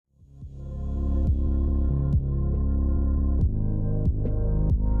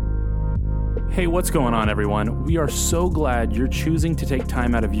Hey, what's going on, everyone? We are so glad you're choosing to take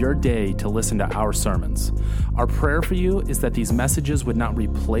time out of your day to listen to our sermons. Our prayer for you is that these messages would not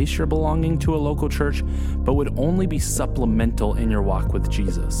replace your belonging to a local church, but would only be supplemental in your walk with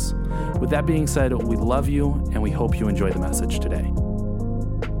Jesus. With that being said, we love you and we hope you enjoy the message today.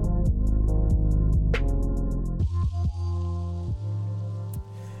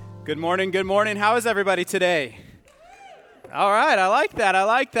 Good morning. How is everybody today? All right, I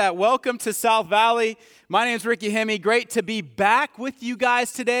like that. Welcome to South Valley. My name is Ricky Hemme. Great to be back with you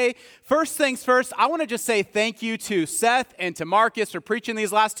guys today. First things first, I want to just say thank you to Seth and to Marcus for preaching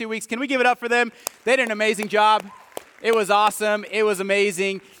these last 2 weeks. Can we give it up for them? They did an amazing job. It was awesome. It was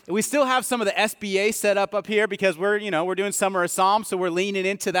amazing. We still have some of the SBA set up here because we're doing Summer of Psalms, so we're leaning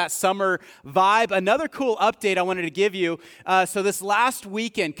into that summer vibe. Another cool update I wanted to give you. So this last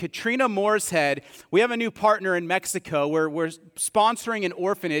weekend, Katrina Morshead, we have a new partner in Mexico. We're sponsoring an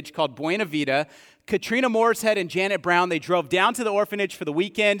orphanage called Buena Vida. Katrina Morshead and Janet Brown, they drove down to the orphanage for the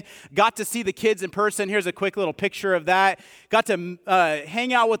weekend, got to see the kids in person. Here's a quick little picture of that. Got to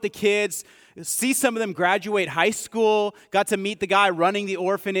hang out with the kids, see some of them graduate high school, got to meet the guy running the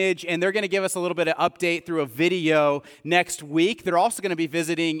orphanage, and they're going to give us a little bit of update through a video next week. They're also going to be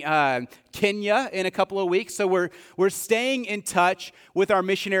visiting Kenya in a couple of weeks, so we're staying in touch with our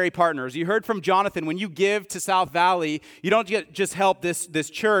missionary partners. You heard from Jonathan, when you give to South Valley, you don't just help this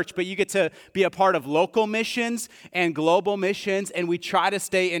church, but you get to be a part of local missions and global missions, and we try to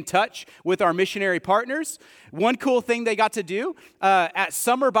stay in touch with our missionary partners. One cool thing they got to do, at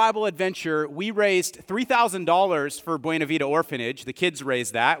Summer Bible Adventure, we raised $3,000 for Buena Vida Orphanage. The kids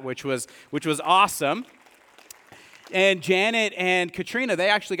raised that, which was awesome. And Janet and Katrina, they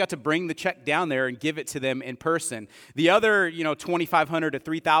actually got to bring the check down there and give it to them in person. The other, $2,500 to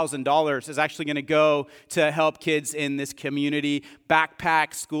 $3,000 is actually going to go to help kids in this community,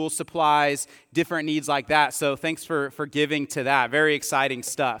 backpacks, school supplies, different needs like that. So thanks for giving to that. Very exciting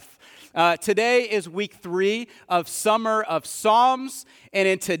stuff. Today is week 3 of Summer of Psalms, and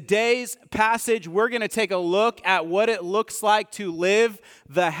in today's passage, we're going to take a look at what it looks like to live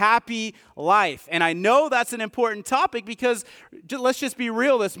the happy life. And I know that's an important topic because let's just be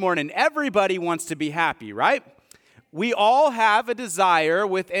real this morning. Everybody wants to be happy, right? We all have a desire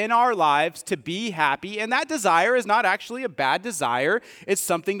within our lives to be happy, and that desire is not actually a bad desire. It's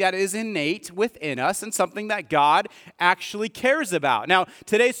something that is innate within us and something that God actually cares about. Now,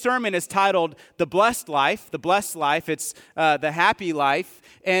 today's sermon is titled The Blessed Life. The Blessed Life, it's the happy life.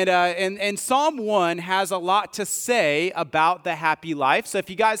 And Psalm 1 has a lot to say about the happy life. So if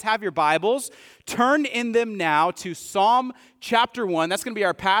you guys have your Bibles, turn in them now to Psalm chapter 1. That's going to be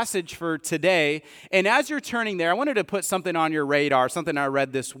our passage for today. And as you're turning there, I wanted to put something on your radar, something I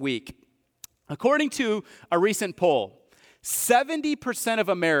read this week. According to a recent poll, 70% of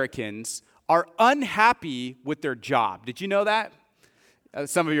Americans are unhappy with their job. Did you know that?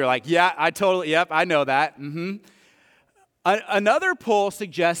 Some of you are like, yeah, I know that. Another poll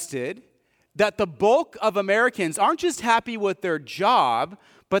suggested that the bulk of Americans aren't just happy with their job,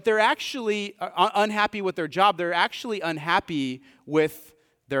 but they're actually unhappy with their job. They're actually unhappy with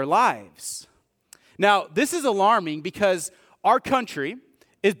their lives. Now, this is alarming because our country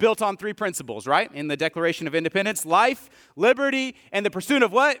is built on 3 principles, right? In the Declaration of Independence: life, liberty, and the pursuit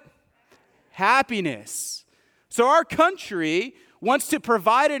of what? Happiness. So our country wants to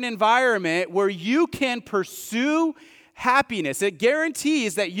provide an environment where you can pursue happiness. It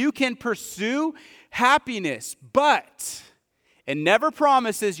guarantees that you can pursue happiness, but it never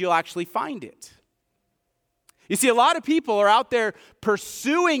promises you'll actually find it. You see, a lot of people are out there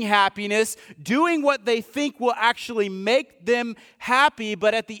pursuing happiness, doing what they think will actually make them happy,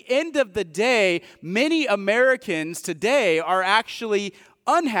 but at the end of the day, many Americans today are actually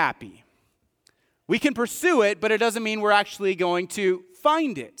unhappy. We can pursue it, but it doesn't mean we're actually going to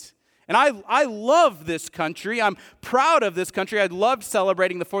find it. And I love this country. I'm proud of this country. I loved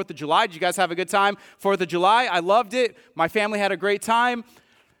celebrating the 4th of July. Did you guys have a good time? 4th of July, I loved it. My family had a great time.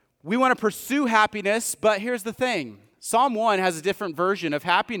 We want to pursue happiness, but here's the thing. Psalm 1 has a different version of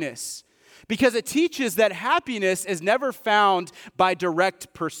happiness because it teaches that happiness is never found by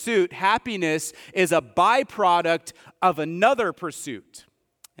direct pursuit. Happiness is a byproduct of another pursuit.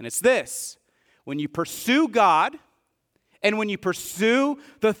 And it's this: when you pursue God, and when you pursue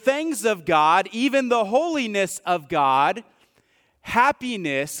the things of God, even the holiness of God,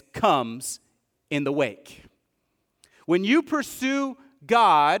 happiness comes in the wake. When you pursue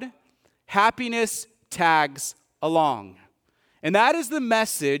God, happiness tags along. And that is the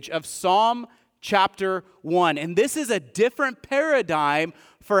message of Psalm chapter 1. And this is a different paradigm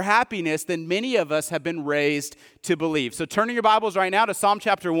for happiness than many of us have been raised to believe. So turn your Bibles right now to Psalm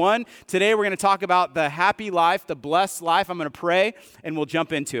chapter 1. Today we're going to talk about the happy life, the blessed life. I'm going to pray and we'll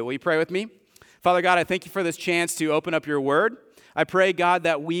jump into it. Will you pray with me? Father God, I thank you for this chance to open up your word. I pray, God,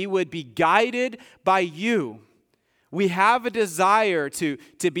 that we would be guided by you. We have a desire to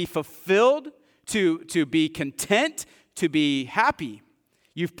be fulfilled, to be content, to be happy.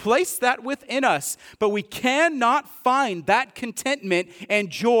 You've placed that within us, but we cannot find that contentment and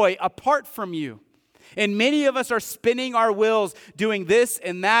joy apart from you. And many of us are spinning our wheels doing this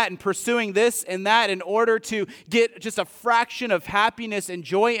and that and pursuing this and that in order to get just a fraction of happiness and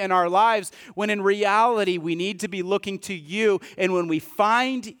joy in our lives, when in reality we need to be looking to you. And when we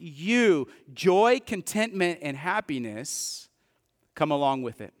find you, joy, contentment, and happiness come along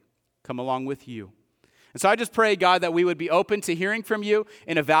with it, come along with you. And so I just pray, God, that we would be open to hearing from you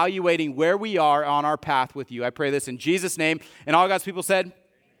and evaluating where we are on our path with you. I pray this in Jesus' name. And all God's people said,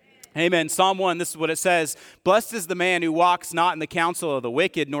 Amen. Psalm 1, this is what it says. Blessed is the man who walks not in the counsel of the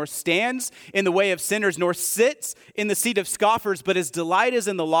wicked, nor stands in the way of sinners, nor sits in the seat of scoffers, but his delight is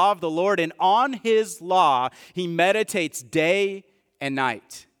in the law of the Lord, and on his law he meditates day and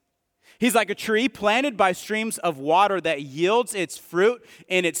night. He's like a tree planted by streams of water that yields its fruit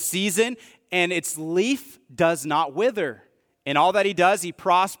in its season, and its leaf does not wither. In all that he does, he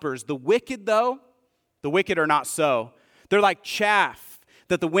prospers. The wicked, though, the wicked are not so. They're like chaff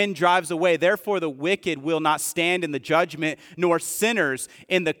that the wind drives away. Therefore, the wicked will not stand in the judgment, nor sinners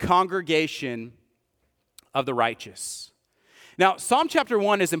in the congregation of the righteous. Now, Psalm chapter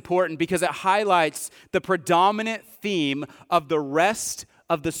 1 is important because it highlights the predominant theme of the rest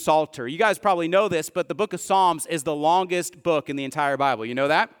of the Psalter. You guys probably know this, but the book of Psalms is the longest book in the entire Bible. You know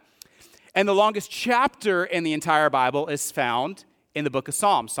that? And the longest chapter in the entire Bible is found in the book of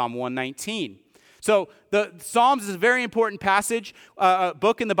Psalms, Psalm 119. So the Psalms is a very important passage,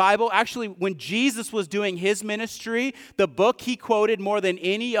 book in the Bible. Actually, when Jesus was doing his ministry, the book he quoted more than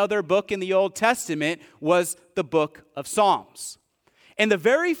any other book in the Old Testament was the book of Psalms. And the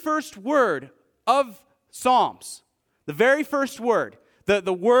very first word of Psalms, the very first word,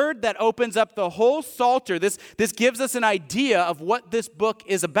 the word that opens up the whole Psalter, this gives us an idea of what this book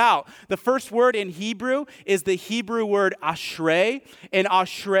is about. The first word in Hebrew is the Hebrew word ashrei, and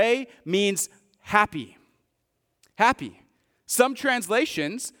ashrei means happy. Happy. Some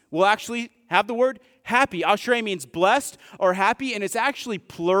translations will actually have the word happy. Ashrei means blessed or happy, and it's actually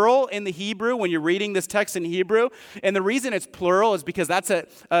plural in the Hebrew when you're reading this text in Hebrew. And the reason it's plural is because that's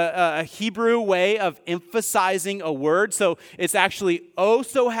a Hebrew way of emphasizing a word. So it's actually oh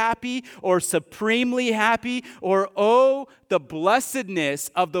so happy or supremely happy or oh the blessedness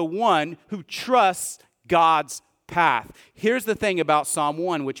of the one who trusts God's path. Here's the thing about Psalm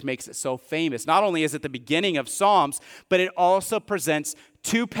 1 which makes it so famous. Not only is it the beginning of Psalms, but it also presents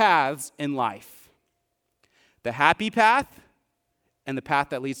two paths in life. The happy path and the path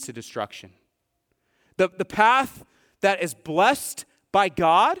that leads to destruction. The path that is blessed by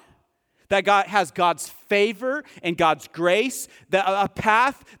God, that God has God's favor and God's grace, a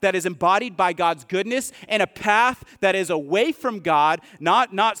path that is embodied by God's goodness, and a path that is away from God,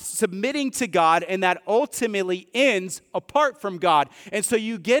 not submitting to God, and that ultimately ends apart from God. And so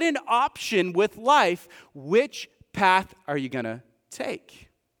you get an option with life. Which path are you going to take?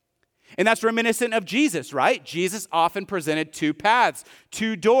 And that's reminiscent of Jesus, right? Jesus often presented two paths,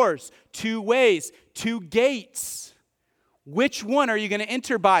 two doors, two ways, two gates. Which one are you going to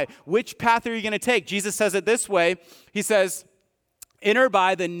enter by? Which path are you going to take? Jesus says it this way. He says, enter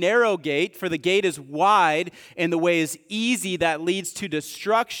by the narrow gate, for the gate is wide and the way is easy that leads to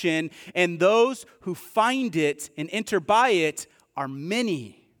destruction, and those who find it and enter by it are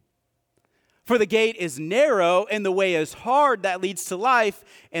many. For the gate is narrow and the way is hard that leads to life,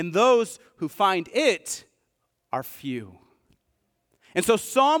 and those who find it are few. And so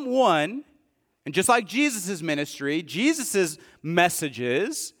Psalm 1, and just like Jesus' ministry, Jesus'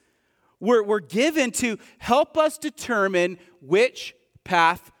 messages were given to help us determine which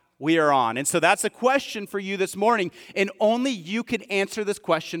path we are on. And so that's a question for you this morning, and only you can answer this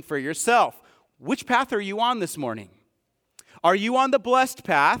question for yourself. Which path are you on this morning? Are you on the blessed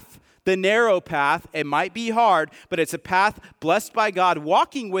path, the narrow path? It might be hard, but it's a path blessed by God,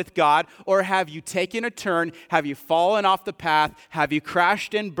 walking with God. Or have you taken a turn? Have you fallen off the path? Have you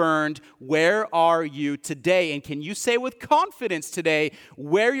crashed and burned? Where are you today? And can you say with confidence today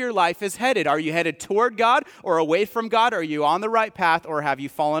where your life is headed? Are you headed toward God or away from God? Are you on the right path or have you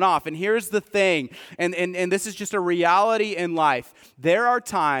fallen off? And here's the thing, and this is just a reality in life. There are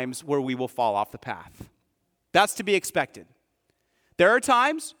times where we will fall off the path. That's to be expected. There are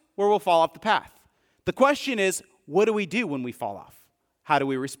times where we'll fall off the path. The question is, what do we do when we fall off? how do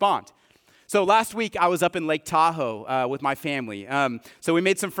we respond? So last week, I was up in Lake Tahoe with my family. So we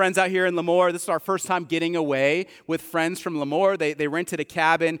made some friends out here in Lemoore. This is our first time getting away with friends from Lemoore. They rented a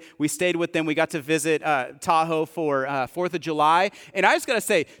cabin. We stayed with them. We got to visit Tahoe for 4th of July. And I just got to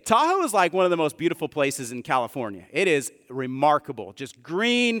say, Tahoe is like one of the most beautiful places in California. It is remarkable. Just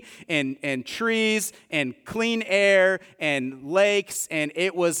green and trees and clean air and lakes. And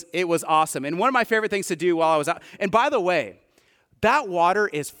it was awesome. And one of my favorite things to do while I was out, and by the way, that water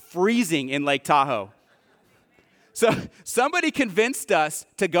is freezing in Lake Tahoe. So somebody convinced us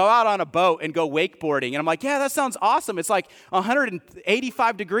to go out on a boat and go wakeboarding. And I'm like, yeah, that sounds awesome. It's like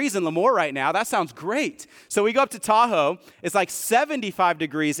 185 degrees in Lemoore right now. That sounds great. So we go up to Tahoe. It's like 75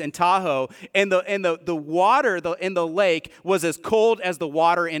 degrees in Tahoe. And the water in the lake was as cold as the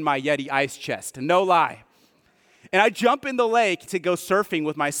water in my Yeti ice chest. No lie. And I jump in the lake to go surfing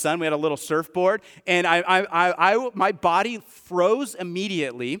with my son. We had a little surfboard, and my body froze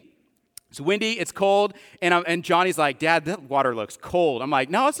immediately. It's windy, it's cold, and Johnny's like, Dad, that water looks cold. I'm like,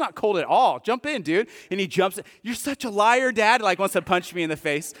 no, it's not cold at all. Jump in, dude. And he jumps. You're such a liar, Dad. Like wants to punch me in the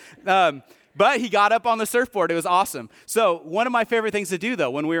face. But he got up on the surfboard. It was awesome. So one of my favorite things to do,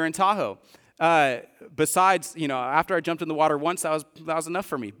 though, when we were in Tahoe, besides, after I jumped in the water once, that was enough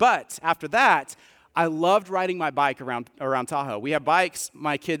for me. But after that, I loved riding my bike around Tahoe. We have bikes.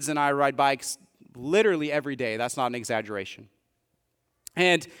 My kids and I ride bikes literally every day. That's not an exaggeration.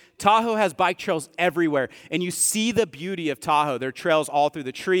 And Tahoe has bike trails everywhere. And you see the beauty of Tahoe. There are trails all through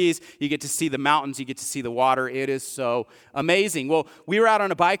the trees. You get to see the mountains. You get to see the water. It is so amazing. Well, we were out on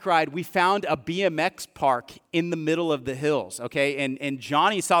a bike ride. We found a BMX park in the middle of the hills, okay? And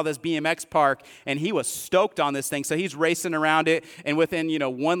Johnny saw this BMX park, and he was stoked on this thing. So he's racing around it. And within,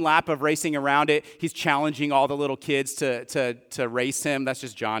 one lap of racing around it, he's challenging all the little kids to race him. That's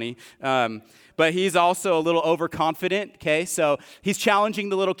just Johnny. But he's also a little overconfident, okay? So he's challenging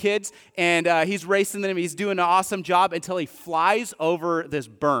the little kids, and he's racing them. He's doing an awesome job until he flies over this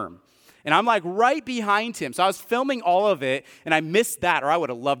berm. And I'm like right behind him. So I was filming all of it, and I missed that, or I would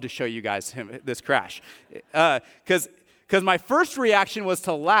have loved to show you guys this crash. Because my first reaction was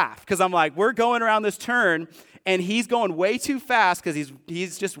to laugh, because I'm like, we're going around this turn, and he's going way too fast because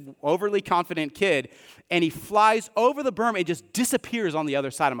he's just overly confident kid. And he flies over the berm and just disappears on the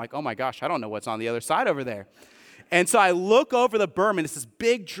other side. I'm like, oh my gosh, I don't know what's on the other side over there. And so I look over the berm, and it's this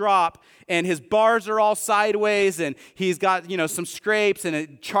big drop, and his bars are all sideways, and he's got, some scrapes, and a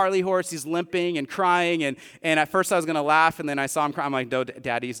Charlie horse, he's limping and crying, and at first I was going to laugh, and then I saw him cry. I'm like, no,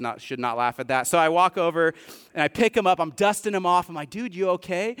 Daddy should not laugh at that. So I walk over, and I pick him up. I'm dusting him off. I'm like, dude, you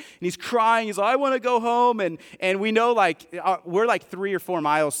okay? And he's crying. He's like, I want to go home, and we know, we're like 3 or 4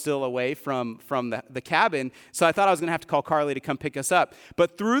 miles still away from the cabin, so I thought I was going to have to call Carly to come pick us up.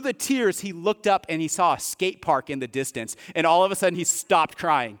 But through the tears, he looked up, and he saw a skate park in the distance, and all of a sudden he stopped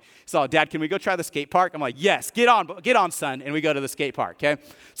crying. So, Dad, can we go try the skate park? I'm like, yes, get on, son, and we go to the skate park. Okay,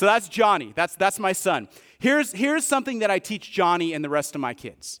 so that's Johnny. That's my son. Here's something that I teach Johnny and the rest of my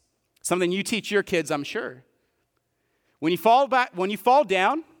kids. Something you teach your kids, I'm sure. When you fall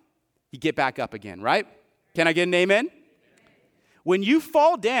down, you get back up again, right? Can I get an amen? When you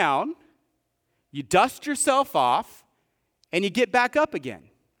fall down, you dust yourself off, and you get back up again.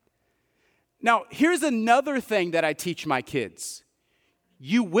 Now, here's another thing that I teach my kids.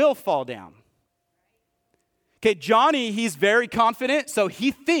 You will fall down. Okay, Johnny, he's very confident, so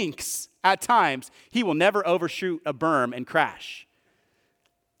he thinks at times he will never overshoot a berm and crash.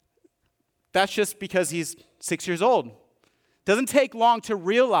 That's just because he's 6 years old. Doesn't take long to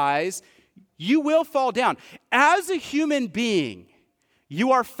realize you will fall down. As a human being,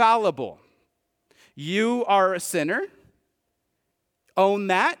 you are fallible. You are a sinner. Own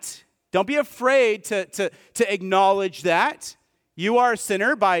that. Don't be afraid to acknowledge that. You are a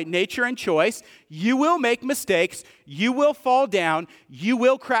sinner by nature and choice. You will make mistakes. You will fall down. You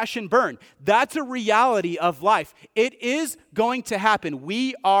will crash and burn. That's a reality of life. It is going to happen.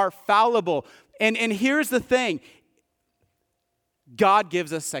 We are fallible. And here's the thing. God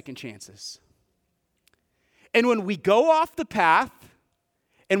gives us second chances. And when we go off the path,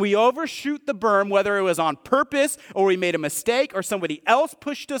 and we overshoot the berm, whether it was on purpose or we made a mistake or somebody else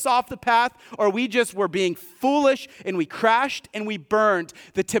pushed us off the path or we just were being foolish and we crashed and we burned.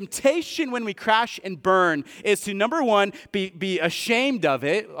 The temptation when we crash and burn is to, number one, be ashamed of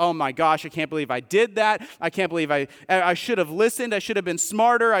it. Oh my gosh, I can't believe I did that. I can't believe I should have listened. I should have been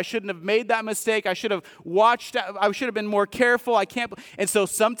smarter. I shouldn't have made that mistake. I should have watched. I should have been more careful. And so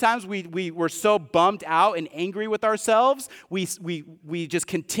sometimes we're so bummed out and angry with ourselves, we just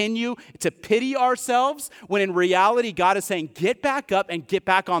continue to pity ourselves when in reality God is saying, get back up and get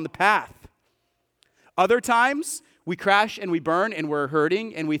back on the path. Other times, We crash and we burn and we're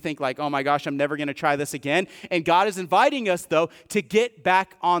hurting and we think like, oh my gosh, I'm never going to try this again. And God is inviting us, though, to get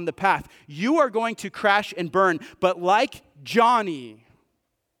back on the path. You are going to crash and burn, but like Johnny,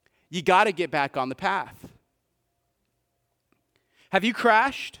 you got to get back on the path. Have you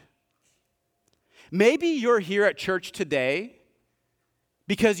crashed? Maybe you're here at church today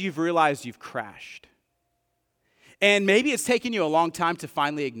because you've realized you've crashed. And maybe it's taken you a long time to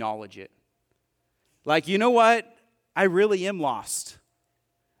finally acknowledge it. Like, you know what? I really am lost.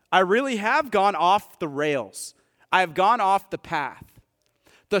 I really have gone off the rails. I have gone off the path.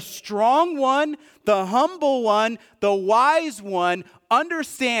 The strong one, the humble one, the wise one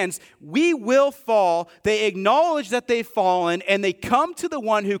understands we will fall. They acknowledge that they've fallen, and they come to the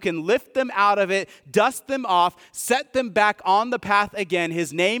one who can lift them out of it, dust them off, set them back on the path again.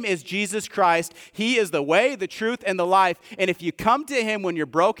 His name is Jesus Christ. He is the way, the truth, and the life. And if you come to him when you're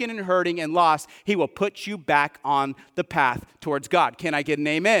broken and hurting and lost, he will put you back on the path towards God. Can I get an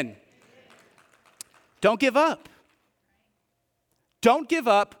amen? Don't give up. Don't give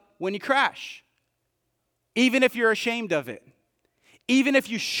up when you crash, even if you're ashamed of it. Even if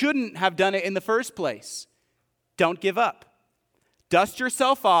you shouldn't have done it in the first place, don't give up. Dust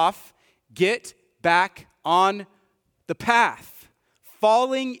yourself off. Get back on the path.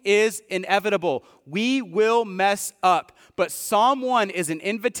 Falling is inevitable. We will mess up. But Psalm 1 is an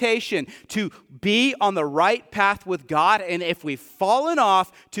invitation to be on the right path with God. And if we've fallen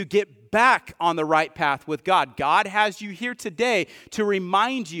off, to get back on the right path with God. God has you here today to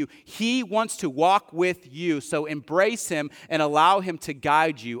remind you he wants to walk with you. So embrace him and allow him to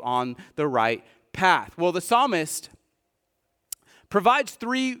guide you on the right path. Well, the psalmist provides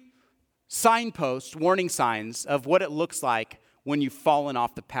 3 signposts, warning signs of what it looks like when you've fallen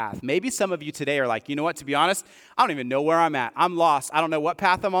off the path. Maybe some of you today are like, you know what, to be honest, I don't even know where I'm at. I'm lost. I don't know what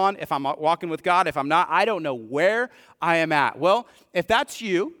path I'm on, if I'm walking with God, if I'm not, I don't know where I am at. Well, if that's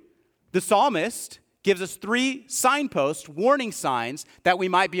you, the psalmist gives us 3 signposts, warning signs that we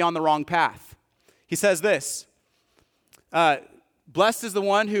might be on the wrong path. He says this, blessed is the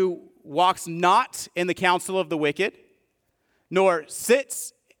one who walks not in the counsel of the wicked, nor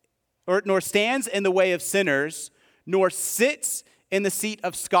stands in the way of sinners, nor sits in the seat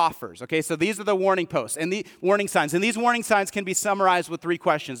of scoffers. Okay, so these are the warning posts and the warning signs. And these warning signs can be summarized with 3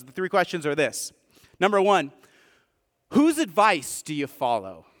 questions. The 3 questions are this. Number 1, whose advice do you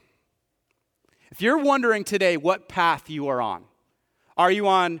follow? If you're wondering today what path you are you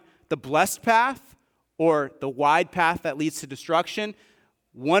on the blessed path or the wide path that leads to destruction?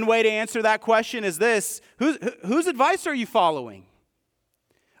 One way to answer that question is this. Whose advice are you following?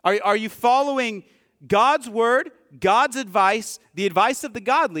 Are you following God's word, God's advice, the advice of the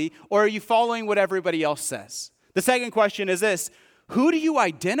godly, or are you following what everybody else says? The second question is this. Who do you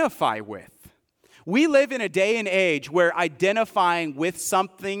identify with? We live in a day and age where identifying with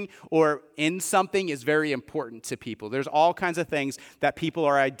something or in something is very important to people. There's all kinds of things that people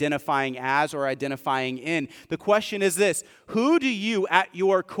are identifying as or identifying in. The question is this: who do you at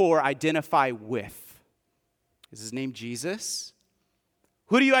your core identify with? Is his name Jesus?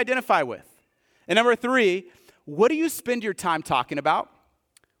 Who do you identify with? And number 3, what do you spend your time talking about?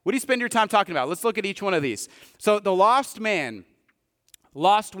 What do you spend your time talking about? Let's look at each one of these. So the lost man,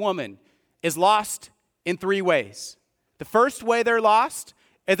 lost woman, is lost in 3 ways. The first way they're lost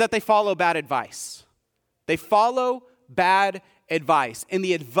is that they follow bad advice. They follow bad advice. And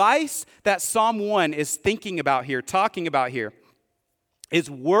the advice that Psalm 1 is thinking about here, talking about here,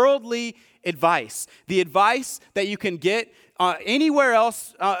 is worldly advice. The advice that you can get anywhere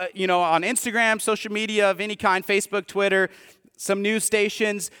else, on Instagram, social media of any kind, Facebook, Twitter, some news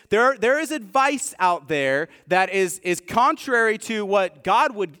stations. There is advice out there that is contrary to what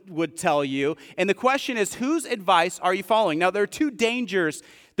God would tell you. And the question is, whose advice are you following? Now, there are two dangers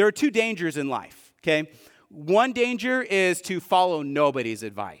in life, okay? One danger is to follow nobody's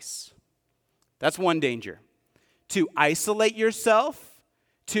advice. That's one danger. To isolate yourself,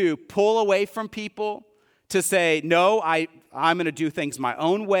 to pull away from people, to say, no, I'm going to do things my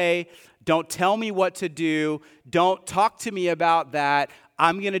own way. Don't tell me what to do. Don't talk to me about that.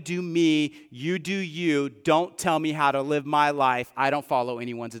 I'm going to do me. You do you. Don't tell me how to live my life. I don't follow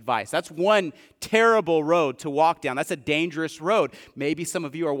anyone's advice. That's one terrible road to walk down. That's a dangerous road. Maybe some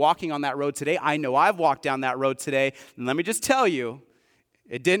of you are walking on that road today. I know I've walked down that road today. And let me just tell you,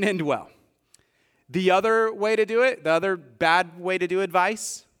 it didn't end well. The other way to do it, the other bad way to do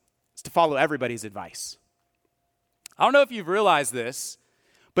advice, is to follow everybody's advice. I don't know if you've realized this,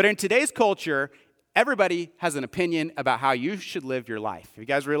 but in today's culture, everybody has an opinion about how you should live your life. Have you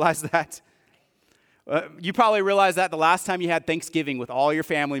guys realized that? You probably realized that the last time you had Thanksgiving with all your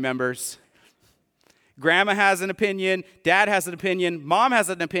family members. Grandma has an opinion, dad has an opinion, mom has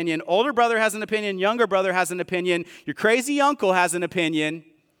an opinion, older brother has an opinion, younger brother has an opinion, your crazy uncle has an opinion,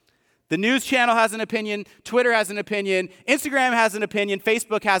 the news channel has an opinion, Twitter has an opinion, Instagram has an opinion,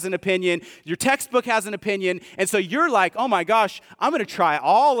 Facebook has an opinion, your textbook has an opinion, and so you're like, oh my gosh, I'm going to try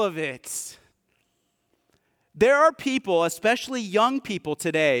all of it. There are people, especially young people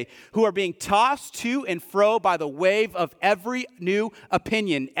today, who are being tossed to and fro by the wave of every new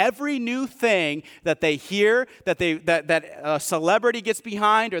opinion, every new thing that they hear, that a celebrity gets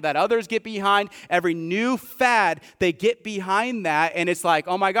behind or that others get behind, every new fad, they get behind that, and it's like,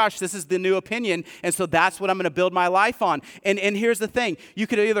 oh my gosh, this is the new opinion, and so that's what I'm going to build my life on. And here's the thing, you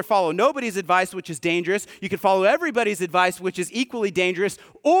could either follow nobody's advice, which is dangerous, you could follow everybody's advice, which is equally dangerous,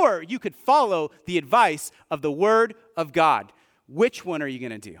 or you could follow the advice of the Word of God. Which one are you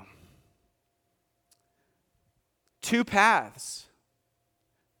going to do? Two paths.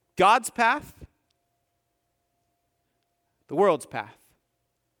 God's path, the world's path.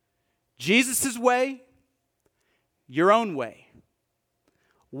 Jesus' way, your own way.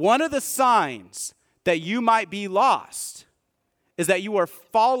 One of the signs that you might be lost is that you are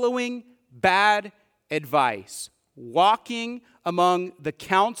following bad advice, walking among the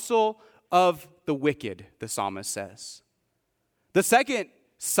counsel of the wicked, the psalmist says. The second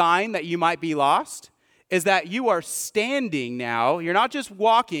sign that you might be lost is that you are standing now. You're not just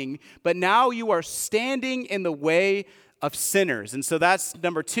walking, but now you are standing in the way of sinners. And so that's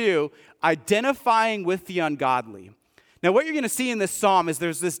number 2, identifying with the ungodly. Now, what you're going to see in this psalm is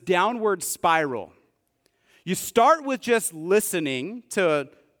there's this downward spiral. You start with just listening to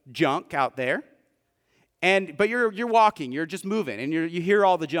junk out there, but you're walking, you're just moving, and you hear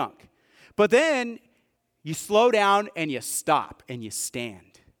all the junk. But then you slow down and you stop and you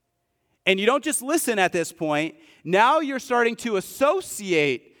stand. And you don't just listen at this point. Now you're starting to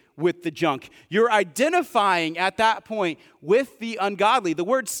associate with the junk. You're identifying at that point with the ungodly. The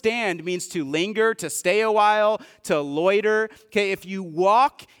word stand means to linger, to stay a while, to loiter. Okay, if you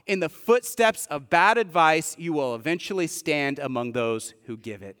walk in the footsteps of bad advice, you will eventually stand among those who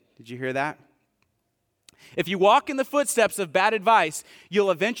give it. Did you hear that? If you walk in the footsteps of bad advice,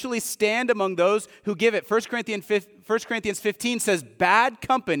 you'll eventually stand among those who give it. 1 Corinthians 15 says, bad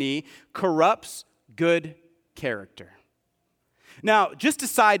company corrupts good character. Now, just a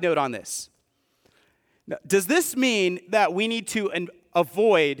side note on this. Does this mean that we need to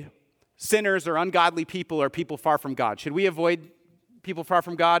avoid sinners or ungodly people or people far from God? Should we avoid people far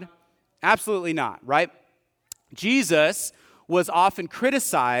from God? Absolutely not, right? Jesus was often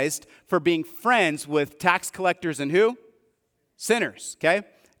criticized for being friends with tax collectors and who? Sinners, okay?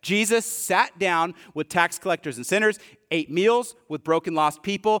 Jesus sat down with tax collectors and sinners, ate meals with broken, lost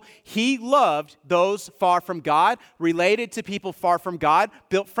people. He loved those far from God, related to people far from God,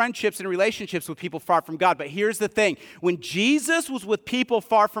 built friendships and relationships with people far from God. But here's the thing. When Jesus was with people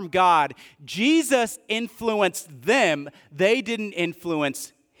far from God, Jesus influenced them. They didn't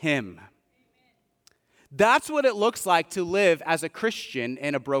influence him. That's what it looks like to live as a Christian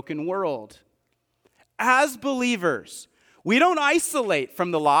in a broken world. As believers, we don't isolate from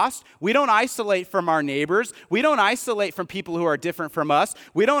the lost. We don't isolate from our neighbors. We don't isolate from people who are different from us.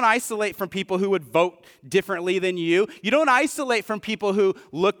 We don't isolate from people who would vote differently than you. You don't isolate from people who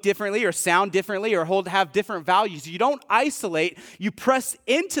look differently or sound differently or have different values. You don't isolate. You press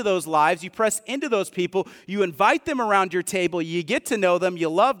into those lives. You press into those people. You invite them around your table. You get to know them. You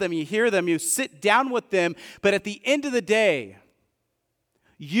love them. You hear them. You sit down with them. But at the end of the day,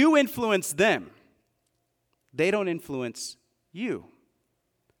 you influence them. They don't influence you.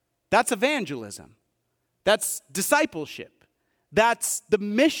 That's evangelism. That's discipleship. That's the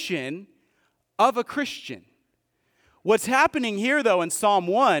mission of a Christian. What's happening here, though, in Psalm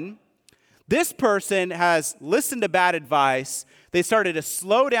 1, this person has listened to bad advice. They started to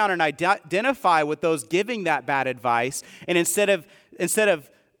slow down and identify with those giving that bad advice. And instead of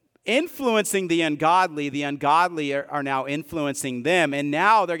influencing the ungodly are now influencing them. And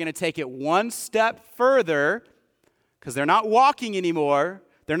now they're going to take it one step further because they're not walking anymore.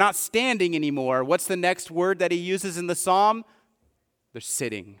 They're not standing anymore. What's the next word that he uses in the psalm? They're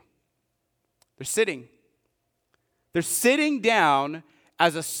sitting. They're sitting. They're sitting down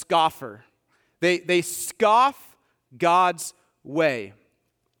as a scoffer. They scoff God's way.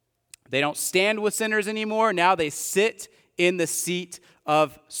 They don't stand with sinners anymore. Now they sit in the seat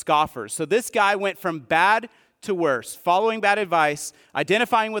of scoffers. So this guy went from bad to worse, following bad advice,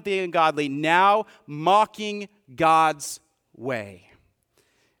 identifying with the ungodly, now mocking God's way,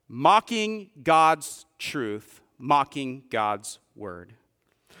 mocking God's truth, mocking God's word.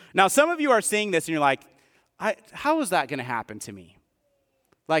 Now, some of you are seeing this and you're like, how is that going to happen to me?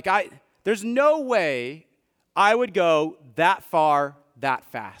 Like, there's no way I would go that far that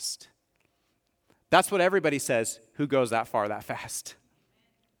fast. That's what everybody says who goes that far that fast.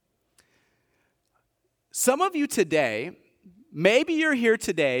 Some of you today, maybe you're here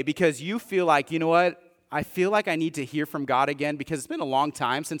today because you feel like, you know what? I feel like I need to hear from God again because it's been a long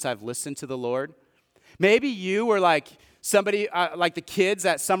time since I've listened to the Lord. Maybe you were like somebody, like the kids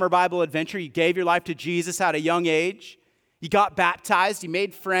at Summer Bible Adventure. You gave your life to Jesus at a young age. You got baptized. You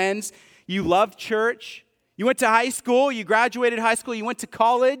made friends. You loved church. You went to high school. You graduated high school. You went to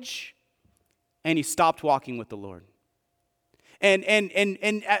college. And you stopped walking with the Lord. And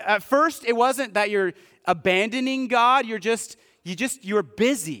at first, it wasn't that you're abandoning God. You were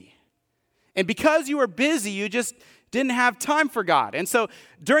busy. And because you were busy, you just didn't have time for God. And so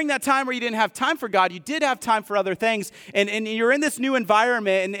during that time where you didn't have time for God, you did have time for other things. And you're in this new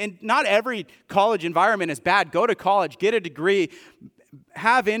environment, and not every college environment is bad. Go to college, get a degree,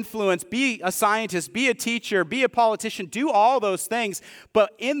 have influence, be a scientist, be a teacher, be a politician, do all those things.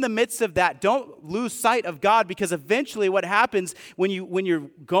 But in the midst of that, don't lose sight of God, because eventually what happens when you're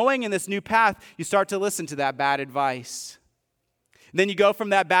going in this new path, you start to listen to that bad advice. Then you go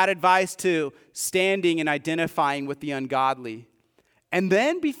from that bad advice to standing and identifying with the ungodly. And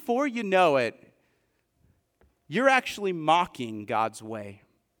then before you know it, you're actually mocking God's way.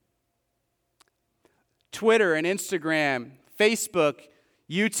 Twitter and Instagram, Facebook,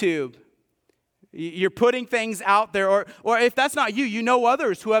 YouTube, you're putting things out there, or if that's not you, you know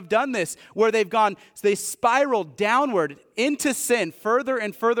others who have done this, where they spiraled downward into sin, further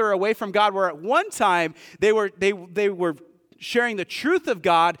and further away from God, where at one time they were sharing the truth of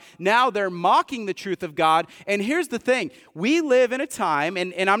God. Now they're mocking the truth of God. And here's the thing. We live in a time,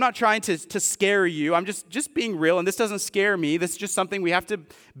 and I'm not trying to scare you. I'm just being real, and this doesn't scare me. This is just something we have to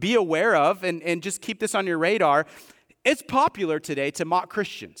be aware of and just keep this on your radar. It's popular today to mock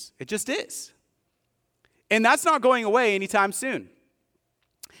Christians. It just is. And that's not going away anytime soon.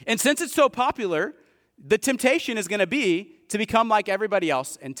 And since it's so popular, the temptation is going to be to become like everybody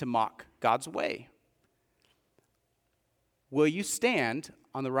else and to mock God's way. Will you stand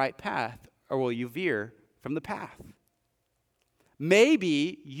on the right path, or will you veer from the path?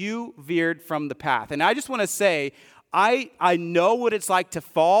 Maybe you veered from the path. And I just want to say, I know what it's like to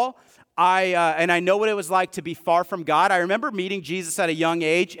fall. And I know what it was like to be far from God. I remember meeting Jesus at a young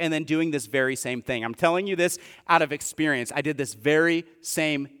age and then doing this very same thing. I'm telling you this out of experience. I did this very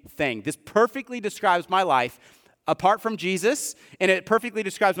same thing. This perfectly describes my life apart from Jesus, and it perfectly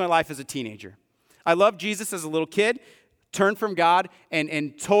describes my life as a teenager. I loved Jesus as a little kid, turned from God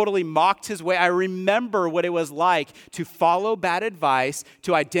and totally mocked his way. I remember what it was like to follow bad advice,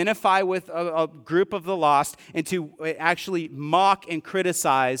 to identify with a group of the lost, and to actually mock and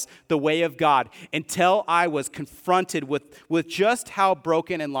criticize the way of God until I was confronted with just how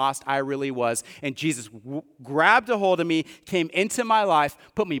broken and lost I really was. And Jesus grabbed a hold of me, came into my life,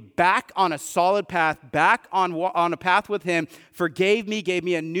 put me back on a solid path, back on a path with him, forgave me, gave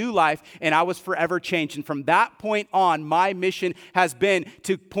me a new life, and I was forever changed. And from that point on, my mission has been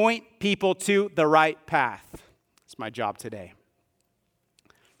to point people to the right path. It's my job today.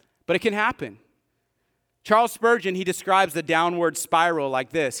 But it can happen. Charles Spurgeon, he describes the downward spiral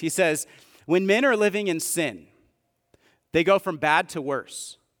like this. He says, when men are living in sin, they go from bad to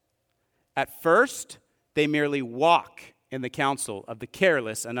worse. At first, they merely walk in the counsel of the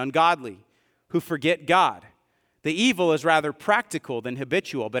careless and ungodly who forget God. The evil is rather practical than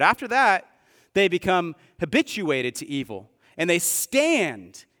habitual. But after that, they become habituated to evil, and they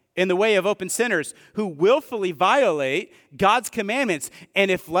stand in the way of open sinners who willfully violate God's commandments. And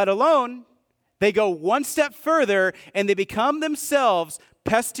if let alone, they go one step further and they become themselves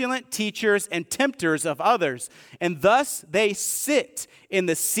pestilent teachers and tempters of others. And thus they sit in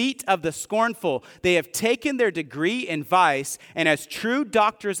the seat of the scornful. They have taken their degree in vice, and as true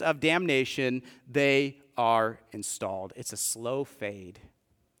doctors of damnation, they are installed. It's a slow fade.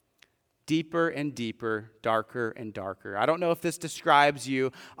 Deeper and deeper, darker and darker. I don't know if this describes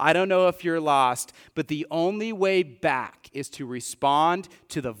you. I don't know if you're lost, but the only way back is to respond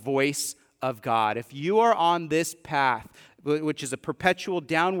to the voice of God. If you are on this path, which is a perpetual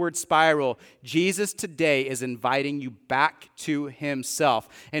downward spiral, Jesus today is inviting you back to himself.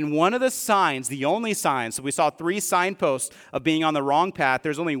 And one of the signs, the only sign, so we saw 3 signposts of being on the wrong path.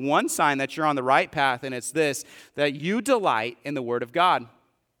 There's only one sign that you're on the right path, and it's this, that you delight in the word of God.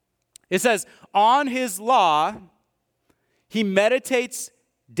 It says, on his law, he meditates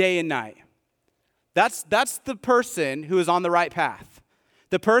day and night. That's the person who is on the right path.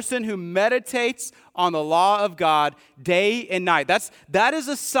 The person who meditates on the law of God day and night. That is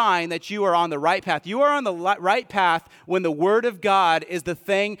a sign that you are on the right path. You are on the right path when the word of God is the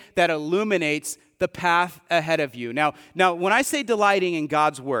thing that illuminates the path ahead of you. Now, when I say delighting in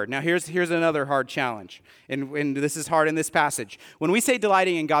God's word, now here's another hard challenge, and this is hard in this passage. When we say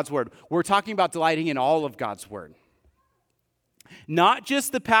delighting in God's word, we're talking about delighting in all of God's word. Not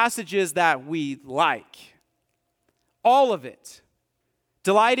just the passages that we like, all of it.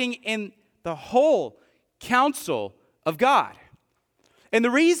 Delighting in the whole counsel of God. And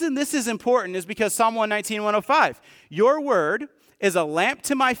the reason this is important is because Psalm 119, 105, your word is a lamp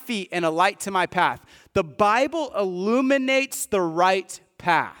to my feet and a light to my path. The Bible illuminates the right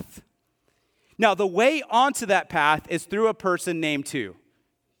path. Now, the way onto that path is through a person named too,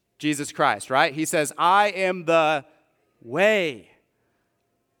 Jesus Christ, right? He says, I am the way.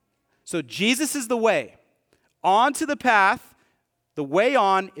 So Jesus is the way. Onto the path, the way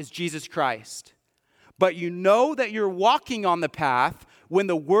on is Jesus Christ. But you know that you're walking on the path when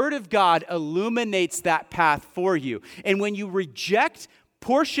the Word of God illuminates that path for you. And when you reject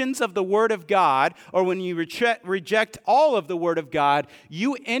portions of the Word of God, or when you reject all of the Word of God,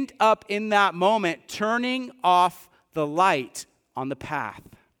 you end up in that moment turning off the light on the path.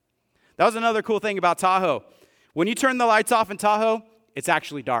 That was another cool thing about Tahoe. When you turn the lights off in Tahoe, it's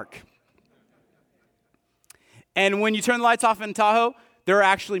actually dark. And when you turn the lights off in Tahoe, there are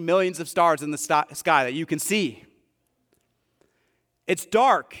actually millions of stars in the sky that you can see. It's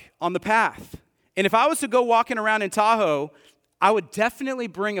dark on the path. And if I was to go walking around in Tahoe, I would definitely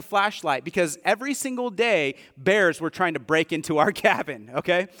bring a flashlight because every single day, bears were trying to break into our cabin,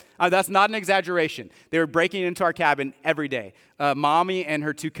 okay? That's not an exaggeration. They were breaking into our cabin every day, Mommy and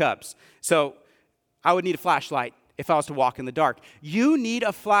her 2 cubs. So I would need a flashlight if I was to walk in the dark. You need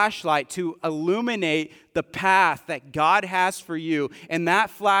a flashlight to illuminate the path that God has for you, and that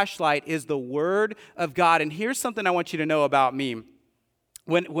flashlight is the Word of God. And here's something I want you to know about me.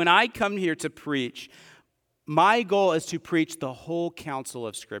 When I come here to preach, my goal is to preach the whole counsel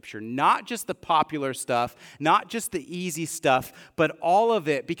of Scripture, not just the popular stuff, not just the easy stuff, but all of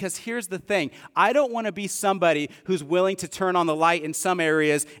it. Because here's the thing. I don't want to be somebody who's willing to turn on the light in some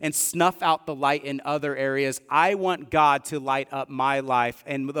areas and snuff out the light in other areas. I want God to light up my life.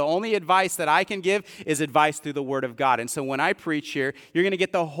 And the only advice that I can give is advice through the Word of God. And so when I preach here, you're going to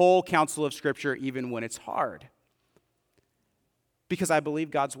get the whole counsel of Scripture, even when it's hard. Because I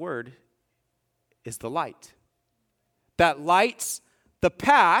believe God's Word is the light that lights the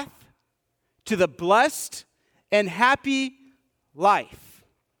path to the blessed and happy life.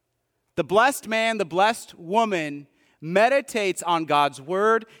 The blessed man, the blessed woman meditates on God's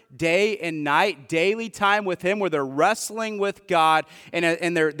word day and night, daily time with him where they're wrestling with God.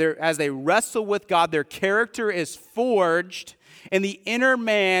 And they're, as they wrestle with God, their character is forged. And the inner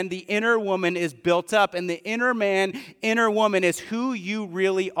man, the inner woman is built up. And the inner man, inner woman is who you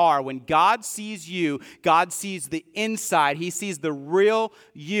really are. When God sees you, God sees the inside. He sees the real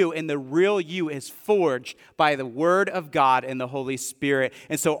you. And the real you is forged by the Word of God and the Holy Spirit.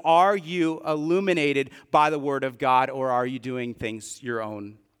 And so are you illuminated by the Word of God, or are you doing things your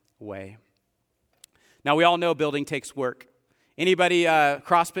own way? Now, we all know building takes work. Anybody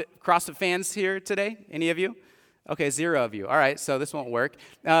CrossFit fans here today? Any of you? Okay, 0 of you. All right, so this won't work.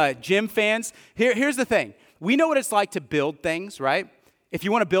 Gym fans, here's the thing. We know what it's like to build things, right? If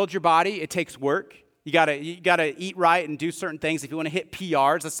you want to build your body, it takes work. You gotta eat right and do certain things. If you want to hit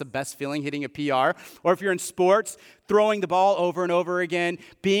PRs, that's the best feeling, hitting a PR. Or if you're in sports, throwing the ball over and over again,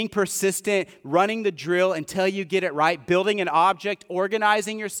 being persistent, running the drill until you get it right, building an object,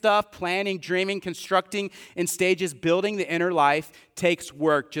 organizing your stuff, planning, dreaming, constructing in stages, building the inner life takes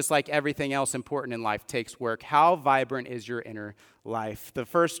work, just like everything else important in life takes work. How vibrant is your inner life? The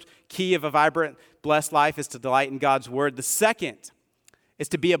first key of a vibrant, blessed life is to delight in God's word. The second is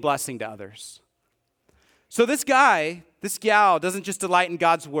to be a blessing to others. So this gal doesn't just delight in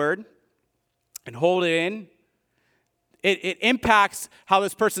God's word and hold it in. It impacts how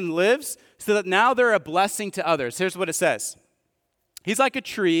this person lives so that now they're a blessing to others. Here's what it says. He's like a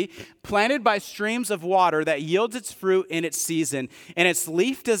tree planted by streams of water that yields its fruit in its season, and its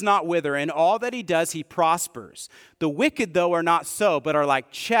leaf does not wither. In all that he does, he prospers. The wicked, though, are not so, but are like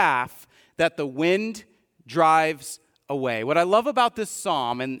chaff that the wind drives away. What I love about this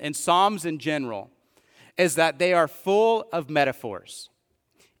psalm and psalms in general is that they are full of metaphors.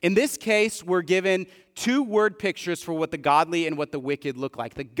 In this case, we're given 2 word pictures for what the godly and what the wicked look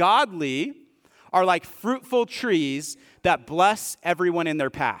like. The godly are like fruitful trees that bless everyone in their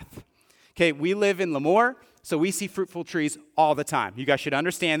path. Okay, we live in Lemoore, so we see fruitful trees all the time. You guys should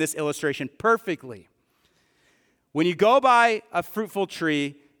understand this illustration perfectly. When you go by a fruitful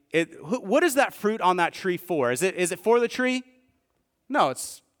tree, what is that fruit on that tree for? Is it for the tree? No,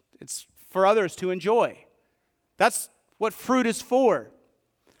 it's for others to enjoy. That's what fruit is for.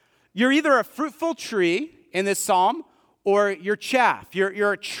 You're either a fruitful tree in this psalm, or you're chaff.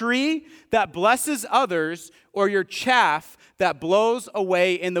 You're a tree that blesses others, or you're chaff that blows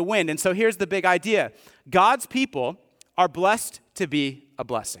away in the wind. And so here's the big idea. God's people are blessed to be a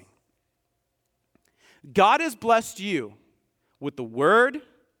blessing. God has blessed you with the Word,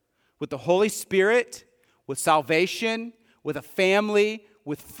 with the Holy Spirit, with salvation, with a family,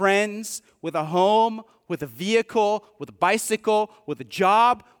 with friends, with a home, with a vehicle, with a bicycle, with a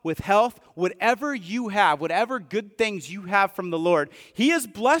job, with health, whatever you have, whatever good things you have from the Lord. He has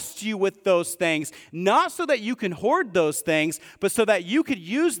blessed you with those things, not so that you can hoard those things, but so that you could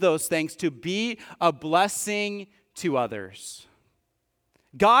use those things to be a blessing to others.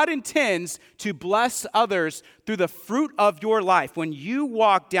 God intends to bless others through the fruit of your life. When you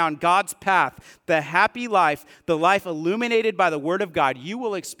walk down God's path, the happy life, the life illuminated by the Word of God, you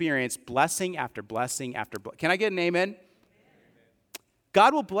will experience blessing after blessing after blessing. Can I get an amen?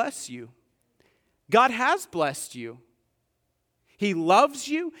 God will bless you. God has blessed you. He loves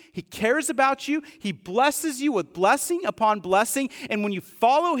you. He cares about you. He blesses you with blessing upon blessing. And when you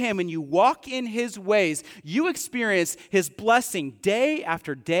follow Him and you walk in His ways, you experience His blessing day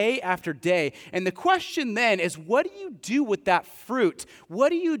after day after day. And the question then is, what do you do with that fruit? What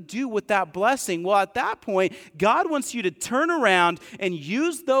do you do with that blessing? Well, at that point, God wants you to turn around and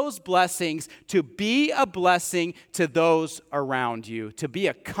use those blessings to be a blessing to those around you, to be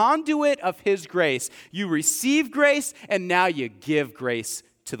a conduit of His grace. You receive grace, and now you give grace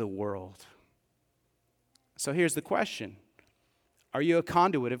to the world. So here's the question. Are you a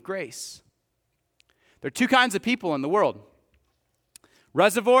conduit of grace? There are two kinds of people in the world.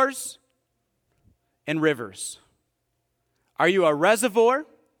 Reservoirs and rivers. Are you a reservoir?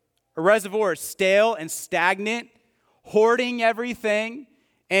 A reservoir is stale and stagnant, hoarding everything,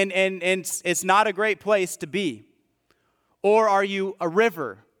 and it's not a great place to be. Or are you a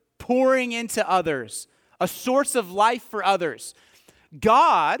river, pouring into others, a source of life for others?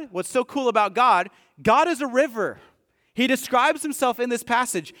 God, what's so cool about God is a river. He describes Himself in this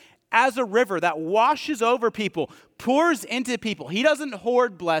passage as a river that washes over people, pours into people. He doesn't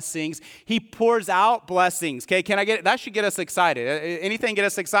hoard blessings. He pours out blessings. Okay, that should get us excited. Anything get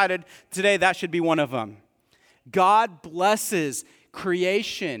us excited today, that should be one of them. God blesses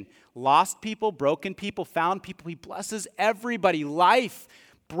creation, lost people, broken people, found people. He blesses everybody. Life,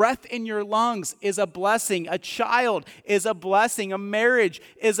 breath in your lungs is a blessing. A child is a blessing. A marriage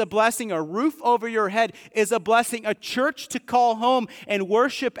is a blessing. A roof over your head is a blessing. A church to call home and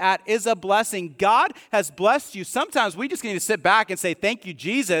worship at is a blessing. God has blessed you. Sometimes we just need to sit back and say, thank you,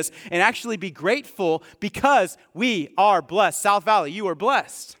 Jesus, and actually be grateful because we are blessed. South Valley, you are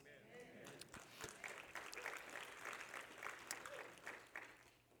blessed.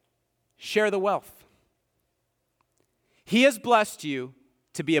 Share the wealth. He has blessed you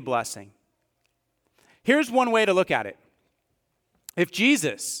to be a blessing. Here's one way to look at it. If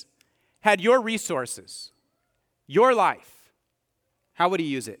Jesus had your resources, your life, how would He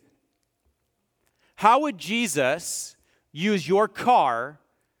use it? How would Jesus use your car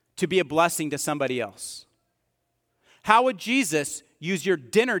to be a blessing to somebody else? How would Jesus use your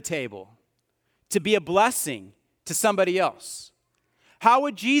dinner table to be a blessing to somebody else? How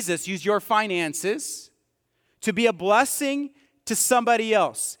would Jesus use your finances to be a blessing to somebody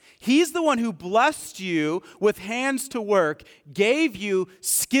else? He's the one who blessed you with hands to work, gave you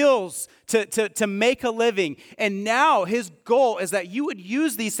skills to make a living. And now His goal is that you would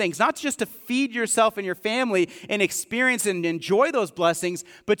use these things, not just to feed yourself and your family and experience and enjoy those blessings,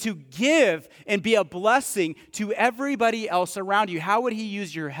 but to give and be a blessing to everybody else around you. How would He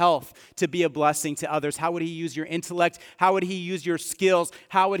use your health to be a blessing to others? How would He use your intellect? How would He use your skills?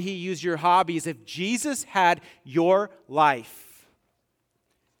 How would He use your hobbies? If Jesus had your life,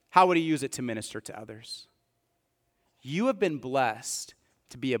 how would He use it to minister to others? You have been blessed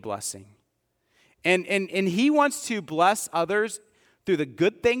to be a blessing. And He wants to bless others through the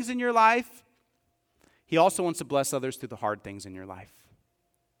good things in your life. He also wants to bless others through the hard things in your life.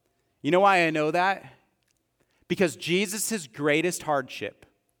 You know why I know that? Because Jesus' greatest hardship,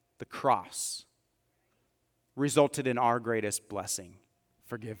 the cross, resulted in our greatest blessing,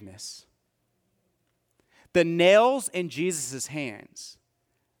 forgiveness. The nails in Jesus' hands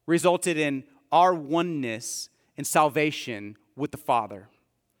resulted in our oneness and salvation with the Father.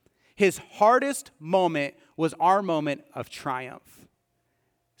 His hardest moment was our moment of triumph.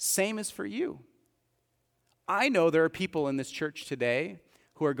 Same as for you. I know there are people in this church today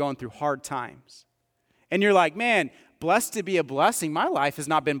who are going through hard times. And you're like, man, blessed to be a blessing. My life has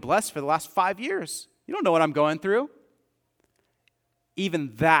not been blessed for the last 5 years. You don't know what I'm going through.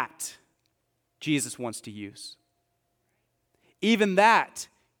 Even that, Jesus wants to use. Even that,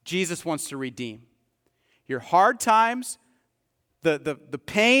 Jesus wants to redeem. Your hard times, the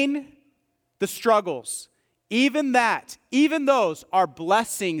pain, the struggles, even that, even those are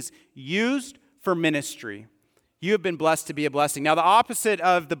blessings used for ministry. You have been blessed to be a blessing. Now, the opposite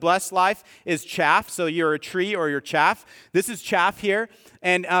of the blessed life is chaff. So you're a tree or you're chaff. This is chaff here.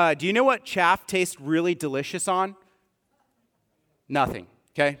 And do you know what chaff tastes really delicious on? Nothing.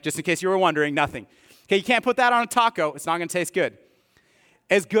 Okay? Just in case you were wondering, nothing. Okay, you can't put that on a taco. It's not going to taste good.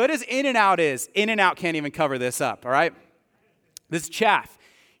 As good as In-N-Out is, In-N-Out can't even cover this up, all right? This is chaff.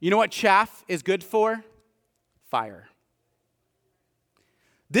 You know what chaff is good for? Fire.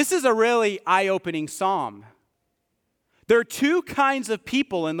 This is a really eye-opening psalm. There are two kinds of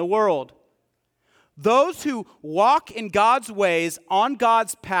people in the world. Those who walk in God's ways, on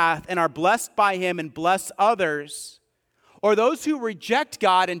God's path, and are blessed by Him and bless others, or those who reject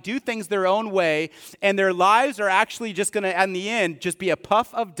God and do things their own way, and their lives are actually just going to, in the end, just be a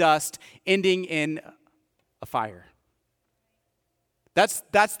puff of dust ending in a fire.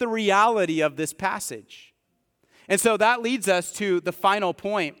 That's the reality of this passage. And so that leads us to the final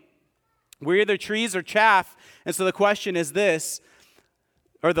point. We're either trees or chaff. And so the question is this,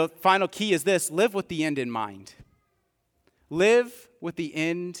 or the final key is this: live with the end in mind. Live with the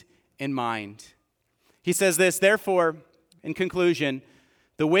end in mind. He says this, therefore, in conclusion,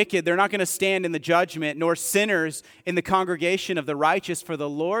 the wicked, they're not going to stand in the judgment, nor sinners in the congregation of the righteous, for the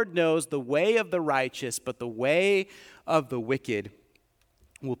Lord knows the way of the righteous, but the way of the wicked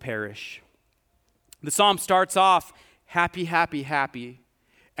will perish. The psalm starts off happy, happy, happy,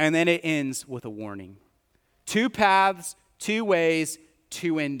 and then it ends with a warning. Two paths, two ways,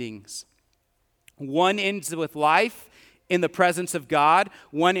 two endings. One ends with life in the presence of God.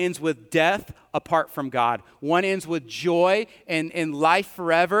 One ends with death apart from God. One ends with joy and life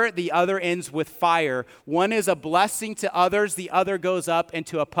forever. The other ends with fire. One is a blessing to others. The other goes up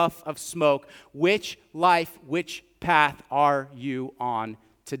into a puff of smoke. Which life, which path are you on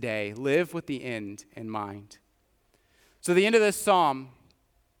today? Live with the end in mind. So the end of this psalm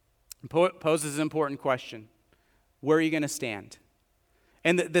poses an important question. Where are you going to stand?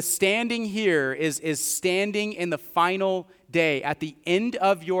 And the standing here is standing in the final day, at the end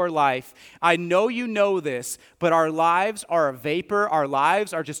of your life. I know you know this, but our lives are a vapor. Our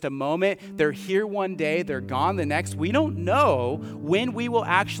lives are just a moment. They're here one day, they're gone the next. We don't know when we will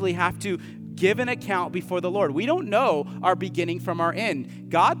actually have to give an account before the Lord. We don't know our beginning from our end.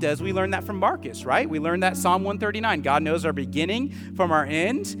 God does. We learned that from Marcus, right? We learned that Psalm 139. God knows our beginning from our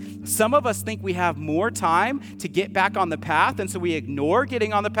end. Some of us think we have more time to get back on the path, and so we ignore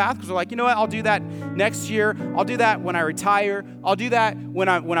getting on the path because we're like, you know what? I'll do that next year. I'll do that when I retire. I'll do that when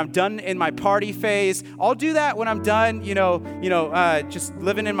I'm done in my party phase. I'll do that when I'm done, just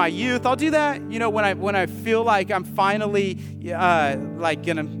living in my youth. I'll do that, when I feel like I'm finally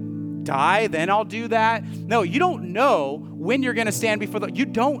gonna die, then I'll do that. No, you don't know when you're going to stand before you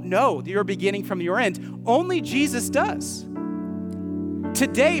don't know your beginning from your end. Only Jesus does.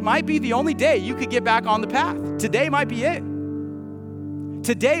 Today might be the only day you could get back on the path. Today might be it.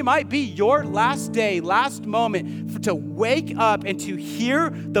 Today might be your last day, last moment to wake up and to hear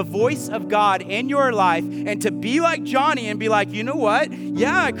the voice of God in your life and to be like Johnny and be like, you know what?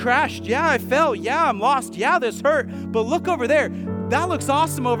 Yeah, I crashed. Yeah, I fell. Yeah, I'm lost. Yeah, this hurt. But look over there. That looks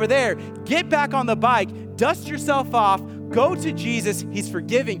awesome over there. Get back on the bike. Dust yourself off. Go to Jesus. He's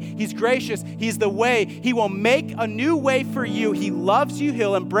forgiving. He's gracious. He's the way. He will make a new way for you. He loves you.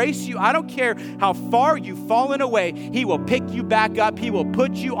 He'll embrace you. I don't care how far you've fallen away. He will pick you back up. He will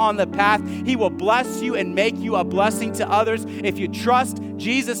put you on the path. He will bless you and make you a blessing to others. If you trust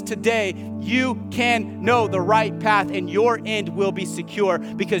Jesus today, you can know the right path and your end will be secure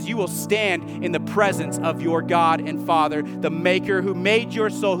because you will stand in the presence of your God and Father, the Maker who made your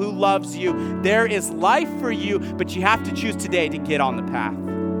soul, who loves you. There is life for you, but you have to choose today to get on the path.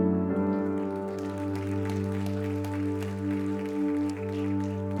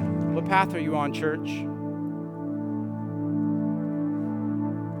 What path are you on, church?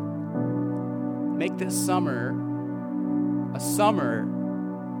 Make this summer a summer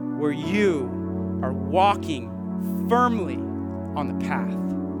where you are walking firmly on the path.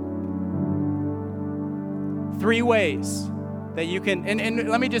 3 ways that you can, and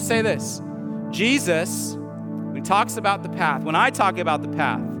let me just say this. Jesus, when he talks about the path, when I talk about the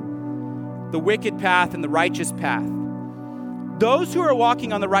path, the wicked path and the righteous path, those who are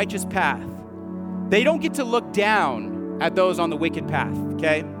walking on the righteous path, they don't get to look down at those on the wicked path,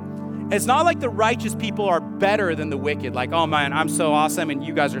 okay? It's not like the righteous people are better than the wicked. Like, oh man, I'm so awesome and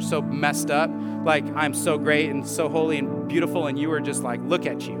you guys are so messed up. Like, I'm so great and so holy and beautiful and you are just like, look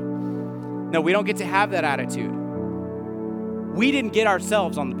at you. No, we don't get to have that attitude. We didn't get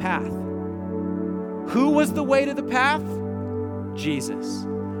ourselves on the path. Who was the way to the path? Jesus.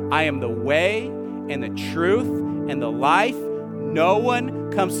 I am the way and the truth and the life. No one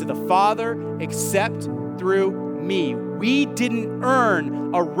comes to the Father except through me. We didn't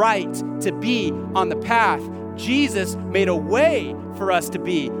earn a right to be on the path. Jesus made a way for us to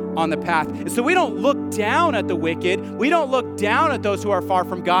be on the path. And so we don't look down at the wicked. We don't look down at those who are far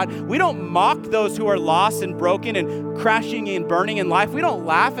from God. We don't mock those who are lost and broken and crashing and burning in life. We don't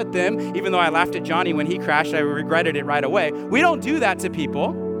laugh at them, even though I laughed at Johnny when he crashed. I regretted it right away. We don't do that to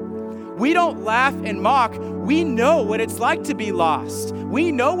people. We don't laugh and mock. We know what it's like to be lost.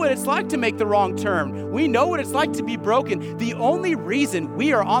 We know what it's like to make the wrong turn. We know what it's like to be broken. The only reason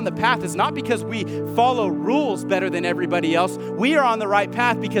we are on the path is not because we follow rules better than everybody else. We are on the right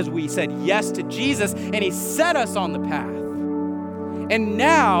path because we said yes to Jesus and he set us on the path. And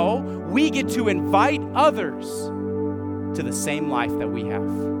now we get to invite others to the same life that we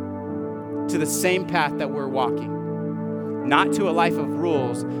have, to the same path that we're walking. Not to a life of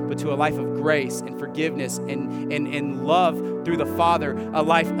rules, but to a life of grace and forgiveness and love through the Father, a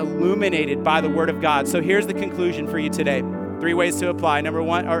life illuminated by the Word of God. So here's the conclusion for you today. 3 ways to apply. Number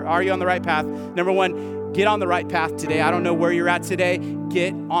 1, are you on the right path? Number 1, get on the right path today. I don't know where you're at today.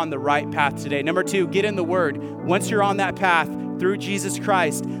 Get on the right path today. Number 2, get in the Word. Once you're on that path through Jesus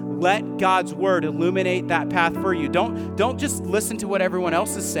Christ, let God's word illuminate that path for you. Don't just listen to what everyone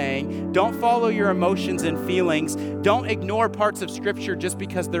else is saying. Don't follow your emotions and feelings. Don't ignore parts of Scripture just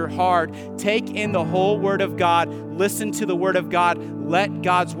because they're hard. Take in the whole Word of God. Listen to the Word of God. Let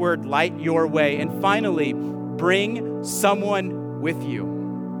God's word light your way. And finally, bring someone with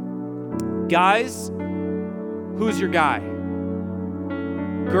you. Guys, who's your guy?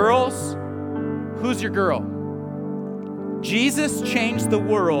 Girls, who's your girl? Jesus changed the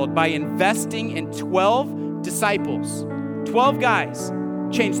world by investing in 12 disciples. 12 guys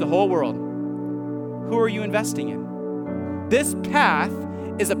changed the whole world. Who are you investing in? This path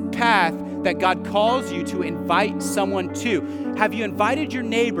is a path that God calls you to invite someone to. Have you invited your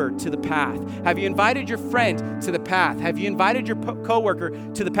neighbor to the path? Have you invited your friend to the path? Have you invited your coworker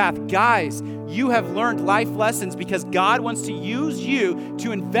to the path? Guys, you have learned life lessons because God wants to use you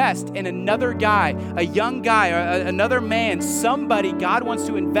to invest in another guy, a young guy, or another man, somebody God wants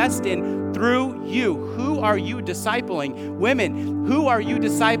to invest in through you. Who are you discipling? Women, who are you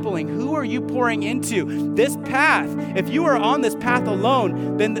discipling? Who are you pouring into? This path, if you are on this path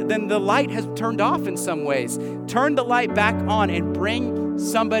alone, then the light has turned off in some ways. Turn the light back on and bring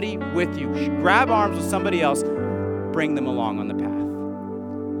somebody with you. Grab arms with somebody else. Bring them along on the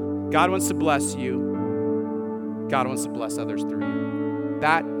path. God wants to bless you. God wants to bless others through you.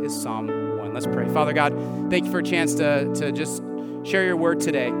 That is Psalm 1. Let's pray. Father God, thank you for a chance to just share your word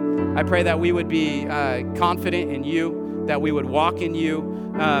today. I pray that we would be confident in you, that we would walk in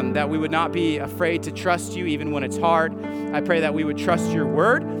you, that we would not be afraid to trust you even when it's hard. I pray that we would trust your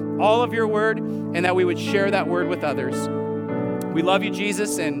word, all of your word, and that we would share that word with others. We love you,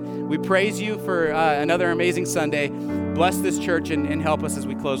 Jesus, and we praise you for another amazing Sunday. Bless this church and help us as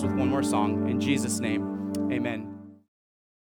we close with one more song. In Jesus' name, amen.